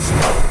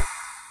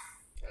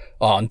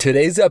On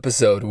today's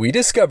episode, we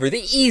discover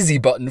the easy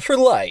button for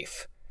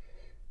life.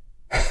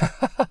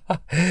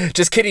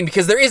 Just kidding,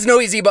 because there is no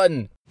easy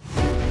button.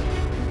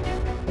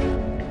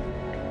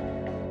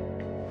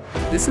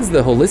 This is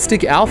the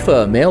Holistic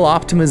Alpha Male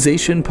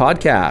Optimization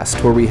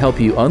Podcast, where we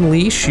help you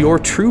unleash your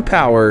true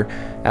power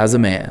as a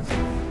man.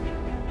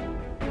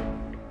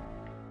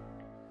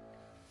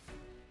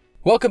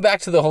 Welcome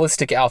back to the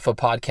Holistic Alpha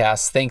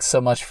Podcast. Thanks so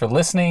much for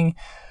listening.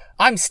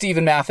 I'm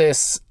Stephen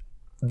Mathis,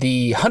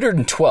 the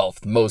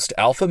 112th most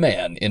alpha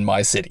man in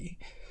my city.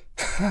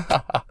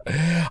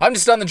 I'm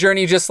just on the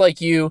journey just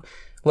like you.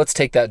 Let's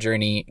take that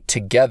journey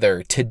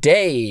together.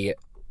 Today,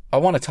 I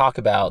want to talk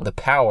about the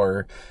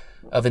power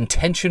of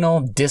intentional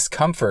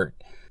discomfort.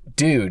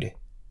 Dude,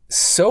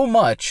 so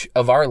much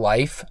of our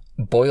life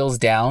boils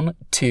down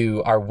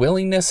to our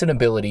willingness and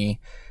ability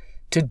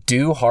to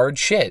do hard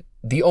shit.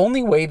 The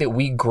only way that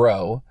we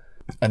grow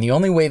and the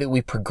only way that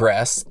we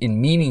progress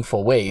in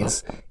meaningful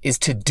ways is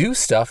to do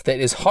stuff that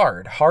is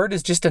hard. Hard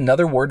is just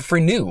another word for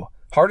new.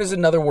 Hard is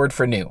another word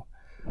for new.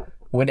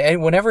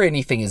 Whenever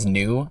anything is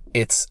new,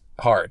 it's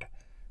hard.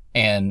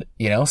 And,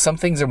 some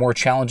things are more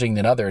challenging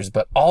than others,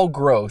 but all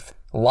growth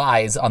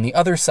lies on the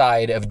other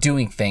side of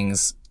doing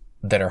things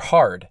that are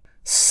hard.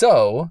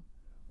 So,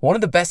 one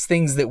of the best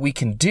things that we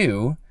can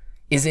do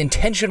is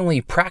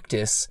intentionally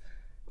practice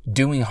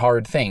doing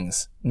hard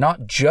things,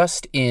 not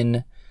just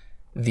in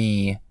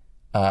the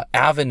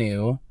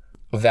avenue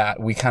that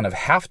we kind of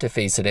have to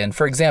face it in.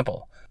 For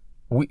example,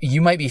 you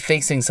might be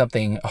facing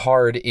something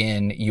hard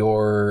in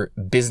your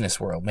business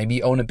world. Maybe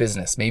you own a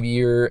business. Maybe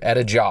you're at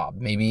a job.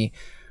 Maybe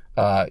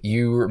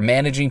you're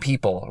managing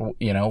people.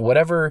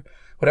 Whatever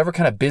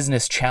kind of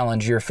business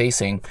challenge you're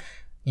facing,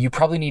 you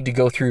probably need to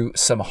go through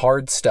some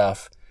hard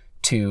stuff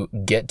to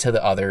get to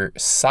the other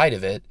side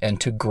of it and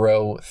to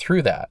grow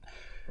through that.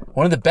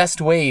 One of the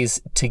best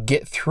ways to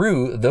get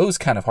through those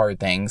kind of hard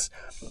things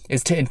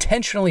is to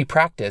intentionally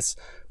practice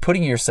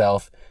putting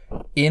yourself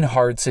in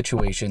hard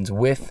situations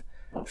with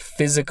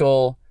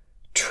physical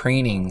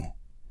training.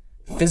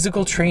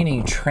 Physical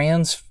training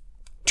transfers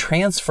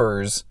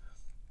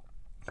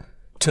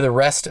to the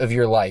rest of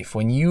your life.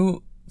 When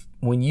you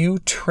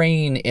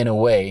train in a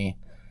way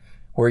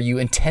where you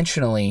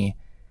intentionally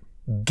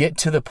get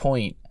to the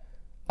point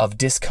of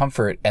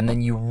discomfort and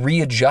then you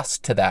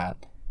readjust to that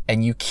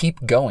and you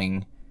keep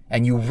going,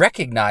 and you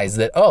recognize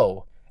that,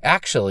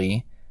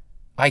 actually,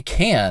 I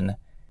can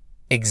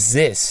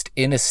exist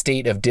in a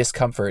state of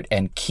discomfort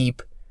and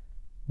keep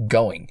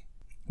going.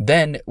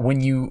 Then when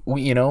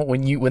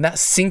that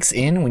sinks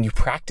in, when you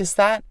practice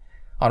that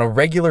on a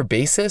regular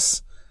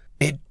basis,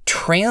 it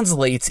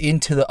translates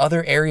into the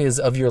other areas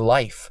of your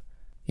life.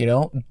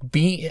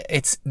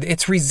 It's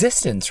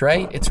resistance,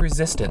 right? It's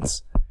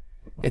resistance.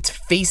 It's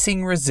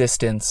facing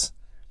resistance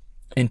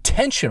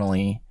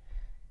intentionally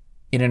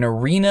in an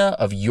arena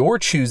of your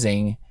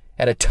choosing,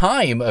 at a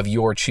time of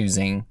your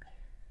choosing,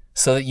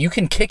 so that you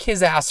can kick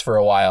his ass for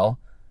a while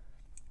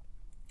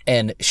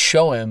and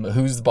show him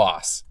who's the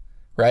boss,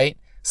 right?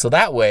 So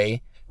that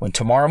way, when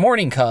tomorrow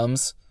morning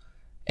comes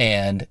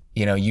and,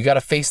 you got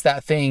to face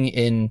that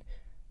thing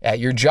at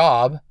your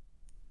job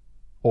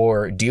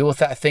or deal with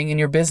that thing in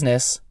your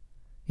business,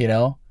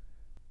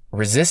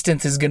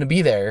 resistance is going to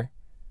be there,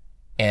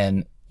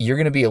 and you're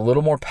going to be a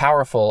little more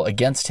powerful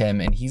against him,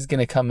 and he's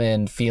going to come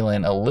in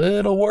feeling a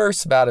little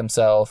worse about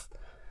himself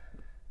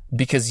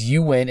because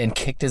you went and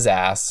kicked his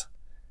ass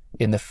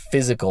in the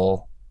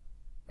physical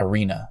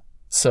arena.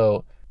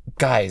 So,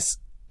 guys,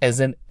 as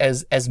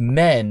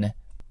men,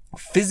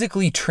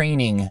 physically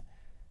training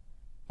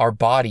our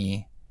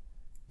body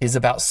is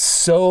about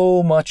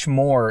so much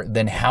more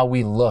than how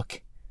we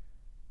look.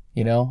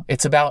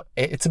 It's about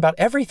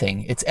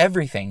everything. It's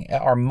everything.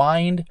 Our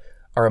mind,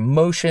 our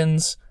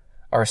emotions,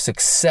 our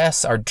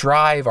success, our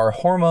drive, our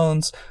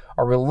hormones,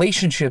 our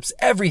relationships,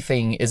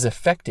 everything is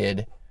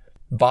affected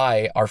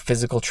by our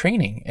physical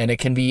training. And it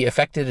can be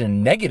affected in a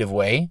negative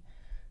way,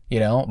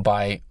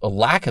 by a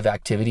lack of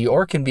activity,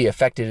 or it can be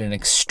affected in an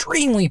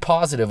extremely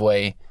positive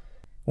way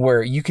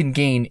where you can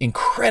gain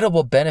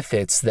incredible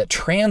benefits that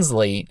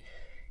translate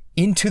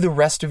into the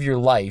rest of your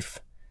life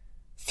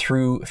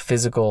through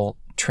physical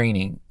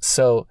training.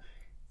 So,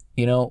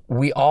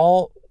 we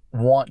all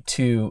want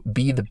to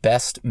be the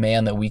best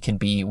man that we can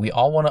be. We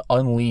all want to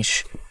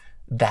unleash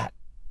that,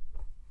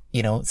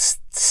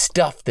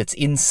 stuff that's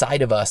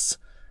inside of us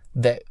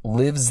that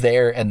lives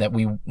there and that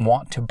we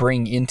want to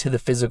bring into the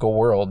physical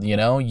world. You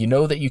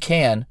know that you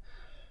can.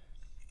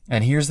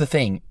 And here's the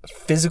thing,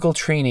 physical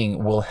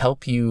training will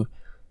help you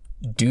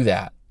do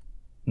that,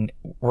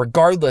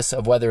 regardless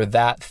of whether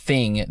that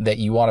thing that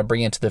you want to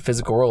bring into the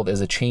physical world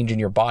is a change in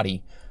your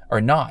body or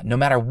not, no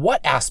matter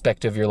what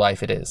aspect of your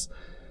life it is.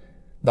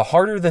 The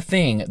harder the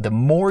thing, the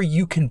more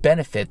you can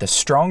benefit, the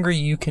stronger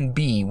you can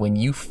be when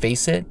you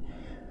face it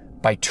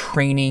by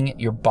training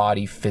your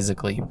body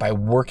physically, by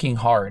working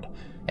hard,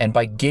 and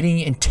by getting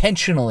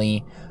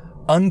intentionally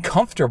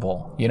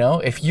uncomfortable.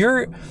 If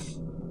you're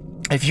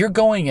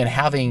going and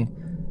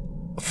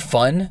having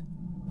fun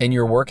in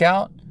your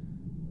workout,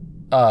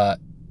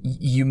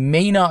 you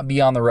may not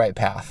be on the right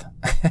path,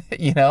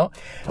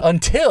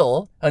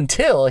 until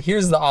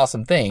here's the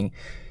awesome thing.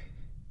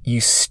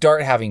 You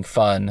start having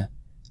fun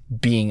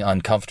being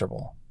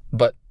uncomfortable.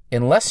 But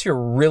unless you're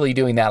really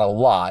doing that a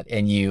lot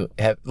and you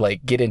have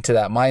get into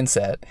that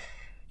mindset,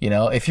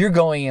 if you're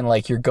going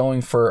and you're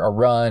going for a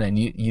run and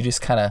you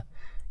just kind of,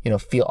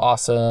 feel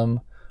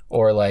awesome,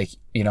 or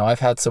I've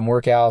had some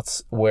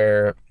workouts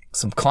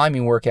some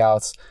climbing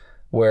workouts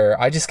where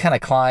I just kind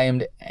of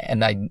climbed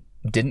and I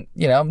didn't,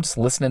 I'm just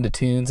listening to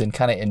tunes and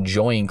kind of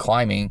enjoying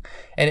climbing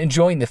and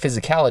enjoying the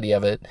physicality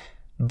of it,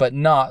 but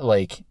not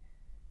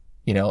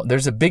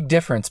there's a big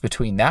difference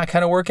between that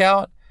kind of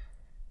workout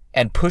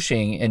and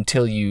pushing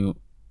until you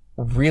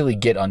really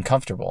get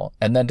uncomfortable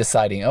and then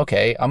deciding,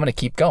 okay, I'm going to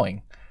keep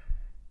going.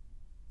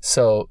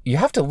 So you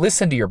have to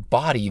listen to your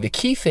body. The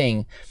key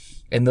thing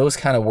in those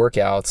kind of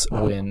workouts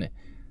when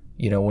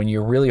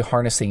you're really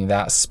harnessing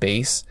that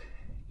space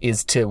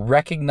is to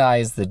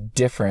recognize the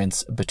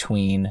difference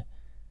between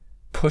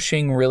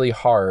pushing really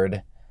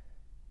hard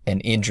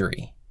and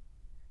injury.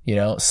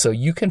 So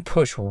you can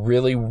push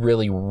really,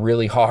 really,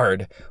 really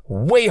hard,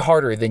 way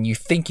harder than you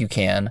think you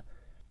can,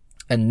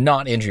 and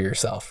not injure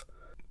yourself.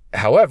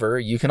 However,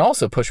 you can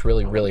also push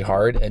really, really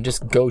hard and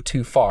just go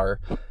too far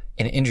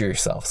and injure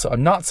yourself. So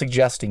I'm not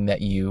suggesting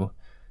that you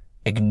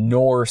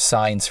ignore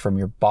signs from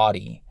your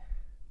body,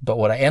 but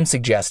what I am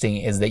suggesting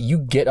is that you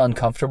get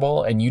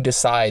uncomfortable and you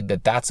decide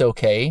that that's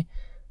okay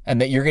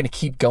and that you're going to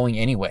keep going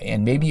anyway.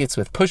 And maybe it's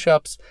with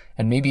push-ups,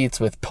 and maybe it's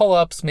with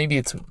pull-ups, maybe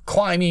it's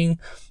climbing,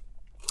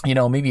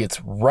 maybe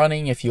it's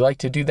running if you like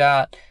to do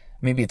that,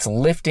 maybe it's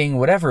lifting,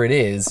 whatever it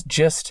is,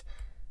 just,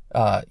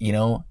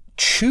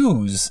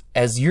 choose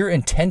as your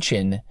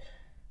intention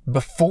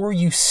before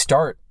you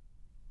start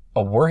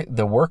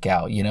the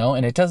workout,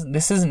 and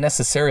this isn't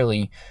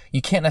necessarily,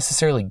 you can't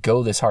necessarily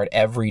go this hard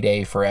every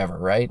day forever,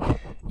 right?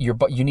 You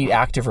need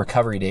active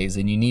recovery days,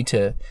 and you need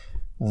to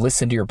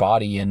listen to your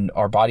body, and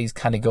our bodies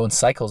kind of go in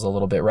cycles a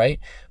little bit, right?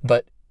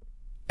 But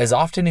as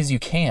often as you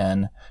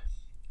can,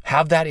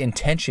 have that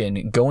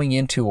intention going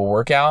into a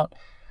workout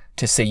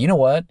to say, you know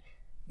what,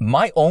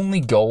 my only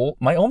goal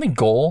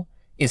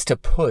is to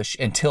push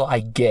until I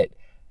get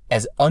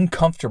as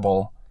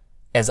uncomfortable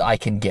as I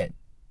can get.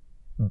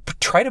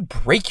 Try to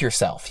break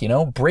yourself,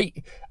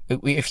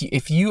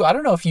 if you, I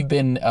don't know if you've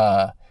been,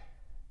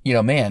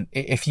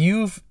 if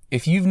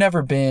you've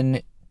never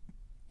been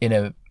in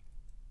a,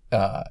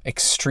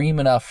 extreme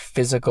enough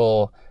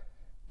physical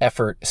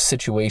effort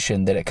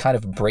situation that it kind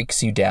of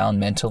breaks you down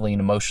mentally and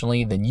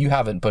emotionally, then you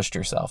haven't pushed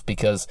yourself.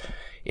 Because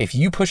if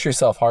you push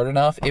yourself hard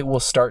enough, it will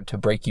start to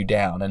break you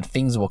down, and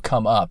things will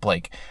come up,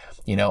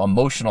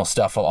 emotional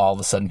stuff will all of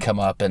a sudden come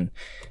up, and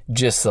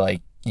just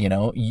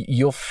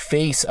you'll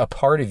face a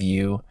part of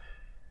you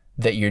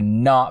that you're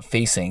not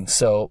facing.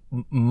 So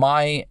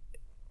my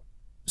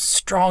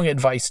strong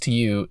advice to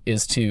you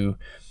is to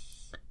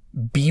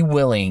be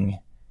willing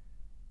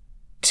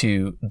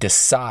to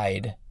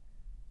decide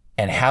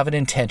and have an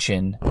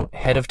intention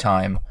ahead of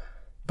time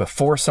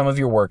before some of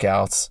your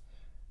workouts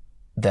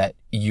that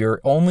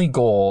your only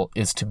goal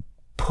is to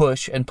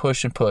push and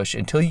push and push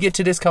until you get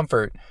to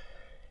discomfort.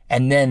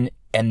 And then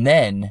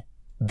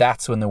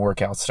that's when the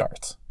workout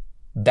starts.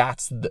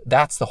 That's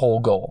the whole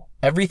goal.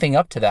 Everything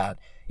up to that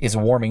is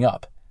warming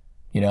up.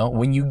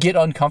 When you get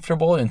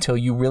uncomfortable until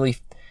you really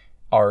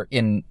are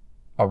in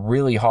a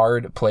really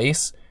hard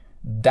place,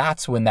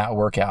 that's when that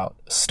workout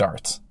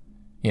starts.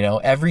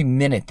 Every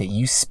minute that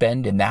you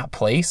spend in that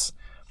place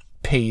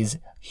pays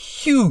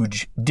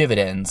huge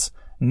dividends,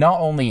 not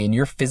only in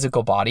your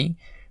physical body,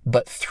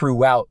 but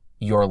throughout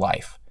your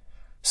life.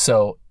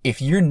 So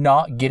if you're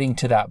not getting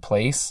to that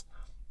place,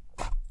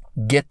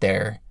 get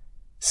there,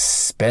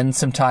 spend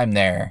some time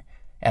there,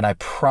 and I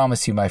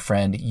promise you, my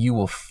friend, you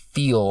will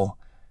feel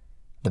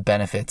the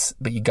benefits.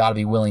 But you got to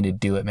be willing to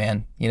do it,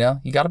 man. You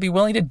got to be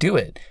willing to do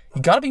it.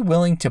 You got to be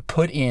willing to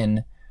put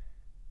in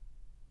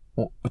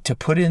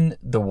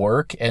the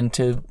work and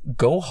to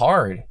go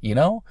hard.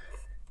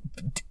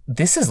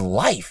 This is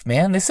life,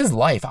 man. This is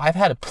life. I've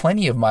had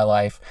plenty of my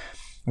life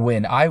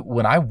when I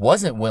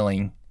wasn't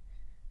willing,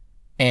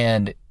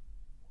 and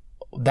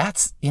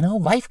that's,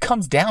 life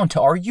comes down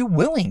to, are you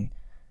willing?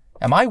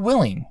 Am I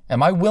willing?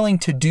 Am I willing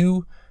to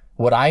do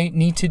what I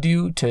need to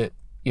do to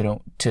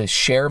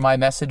share my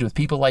message with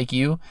people like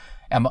you?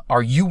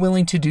 Are you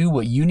willing to do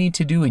what you need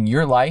to do in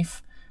your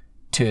life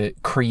to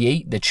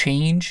create the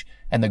change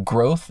and the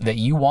growth that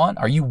you want?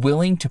 Are you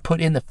willing to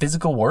put in the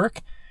physical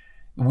work?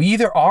 We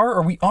either are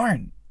or we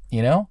aren't,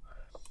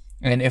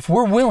 And if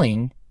we're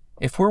willing,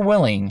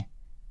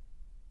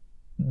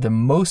 the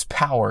most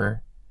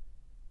power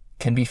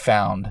can be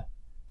found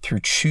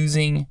through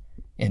choosing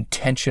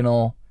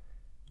intentional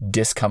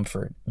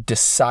discomfort.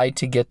 Decide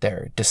to get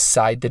there.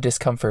 Decide the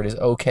discomfort is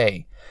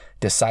okay.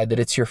 Decide that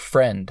it's your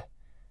friend,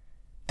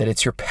 that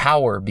it's your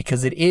power,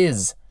 because it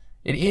is,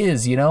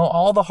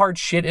 all the hard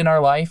shit in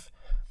our life,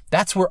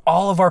 that's where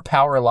all of our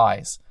power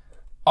lies.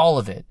 All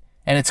of it.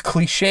 And it's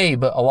cliche,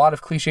 but a lot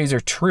of cliches are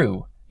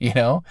true,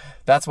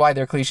 That's why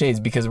they're cliches,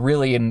 because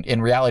really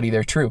in reality,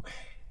 they're true.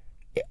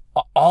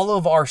 all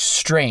of our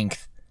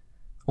strength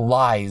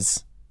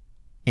lies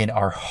in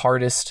our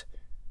hardest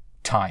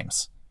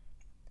times.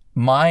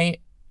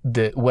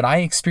 When I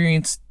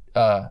experienced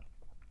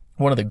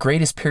one of the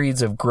greatest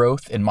periods of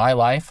growth in my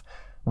life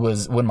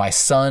was when my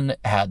son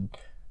had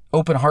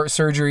open heart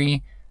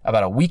surgery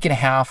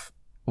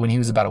when he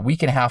was about a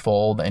week and a half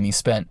old, and he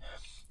spent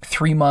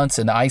 3 months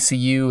in the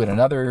ICU and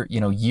another,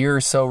 year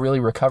or so really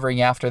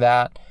recovering after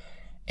that.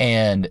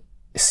 And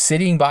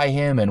sitting by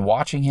him and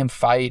watching him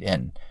fight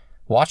and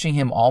watching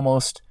him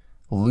almost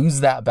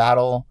lose that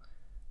battle,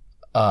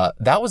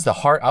 that was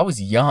I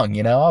was young,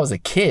 I was a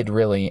kid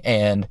really.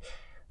 And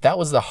that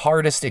was the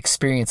hardest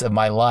experience of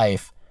my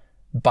life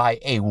by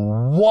a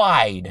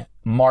wide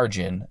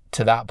margin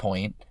to that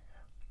point.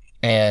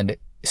 And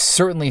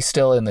certainly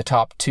still in the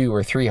top 2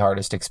 or 3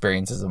 hardest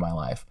experiences of my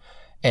life.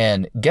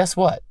 And guess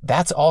what?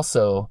 That's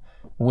also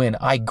when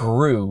I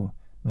grew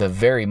the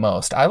very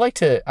most. I like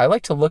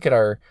to look at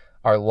our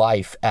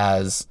life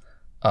as,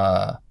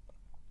 how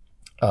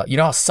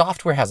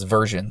software has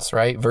versions,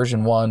 right?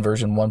 Version 1,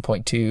 version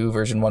 1.2,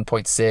 version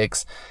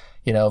 1.6,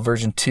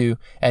 version 2.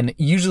 And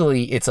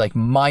usually it's like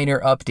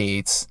minor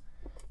updates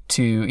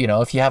to,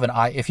 if you have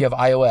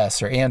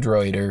iOS or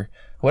Android or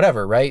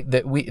whatever, right?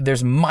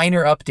 There's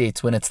minor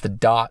updates when it's the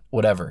dot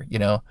whatever,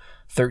 13.2,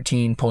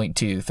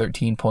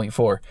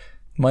 13.4,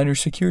 minor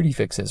security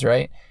fixes,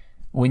 right?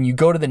 When you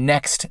go to the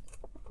next,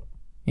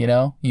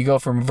 you go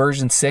from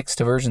version 6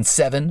 to version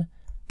 7,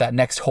 that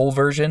next whole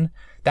version,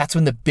 that's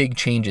when the big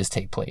changes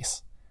take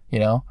place,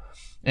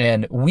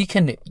 And we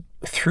can,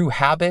 through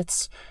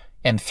habits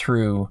and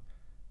through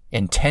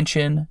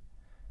intention,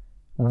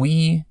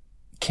 we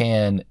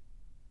can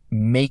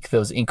make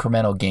those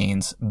incremental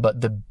gains.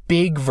 But the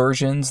big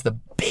version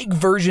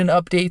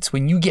updates,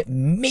 when you get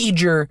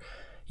major,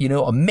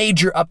 a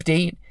major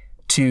update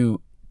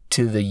to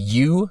the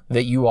you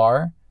that you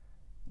are,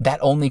 that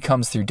only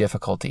comes through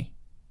difficulty.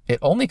 It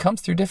only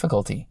comes through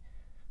difficulty.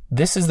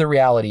 This is the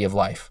reality of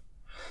life.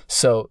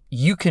 So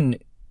you can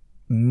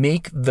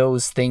make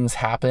those things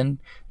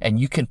happen, and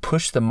you can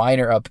push the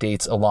minor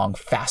updates along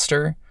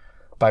faster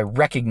by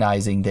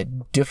recognizing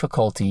that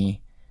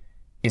difficulty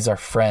is our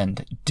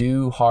friend.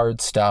 Do hard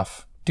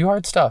stuff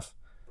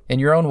in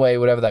your own way,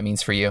 whatever that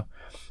means for you.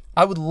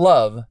 I would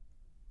love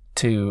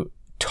to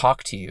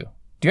talk to you.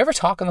 Do you ever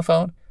talk on the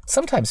phone?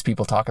 Sometimes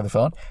people talk on the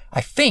phone. I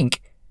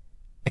think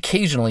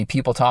occasionally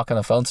people talk on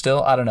the phone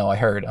still. I don't know.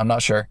 I'm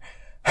not sure.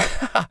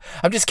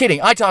 I'm just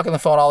kidding. I talk on the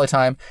phone all the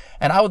time,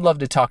 and I would love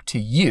to talk to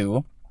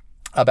you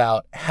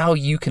about how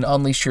you can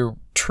unleash your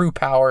true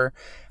power,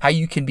 how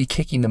you can be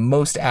kicking the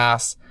most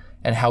ass,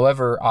 and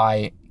however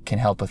I can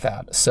help with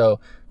that. So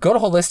go to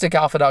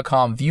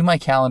holisticalpha.com, view my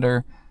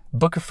calendar,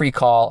 book a free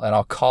call, and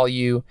I'll call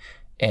you,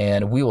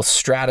 and we will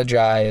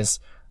strategize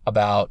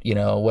about,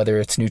 whether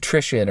it's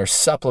nutrition or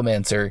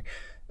supplements or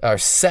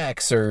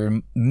sex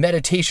or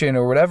meditation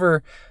or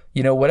whatever,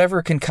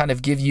 whatever can kind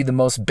of give you the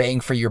most bang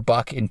for your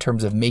buck in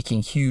terms of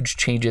making huge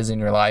changes in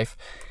your life.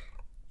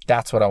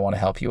 That's what I want to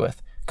help you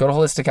with. Go to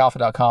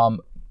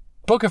holisticalpha.com,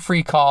 book a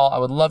free call. I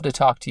would love to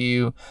talk to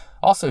you.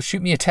 Also,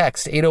 shoot me a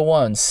text,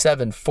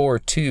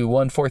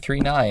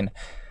 801-742-1439.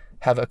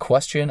 Have a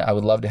question? I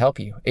would love to help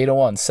you.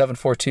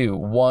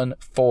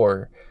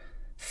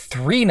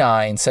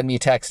 801-742-1439. Send me a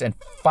text. And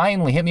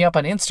finally, hit me up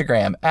on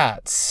Instagram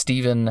at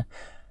Stephen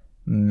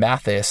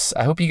Mathis.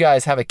 I hope you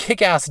guys have a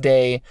kick-ass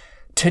day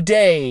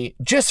today,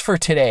 just for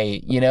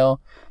today. You don't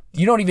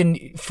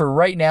even, for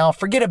right now,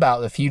 forget about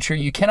the future.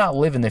 You cannot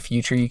live in the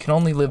future. You can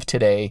only live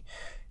today.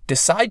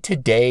 Decide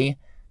today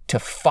to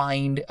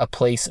find a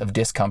place of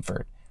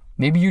discomfort.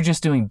 Maybe you're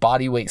just doing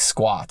body weight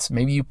squats.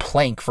 Maybe you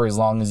plank for as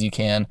long as you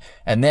can,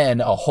 and then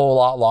a whole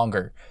lot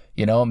longer.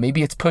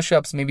 Maybe it's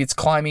push-ups, maybe it's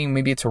climbing,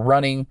 maybe it's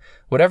running,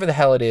 whatever the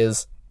hell it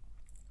is.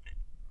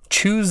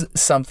 Choose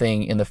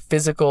something in the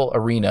physical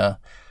arena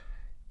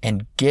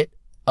and get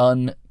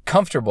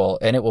uncomfortable,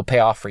 and it will pay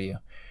off for you.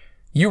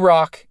 You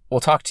rock.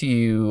 We'll talk to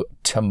you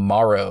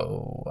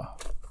tomorrow.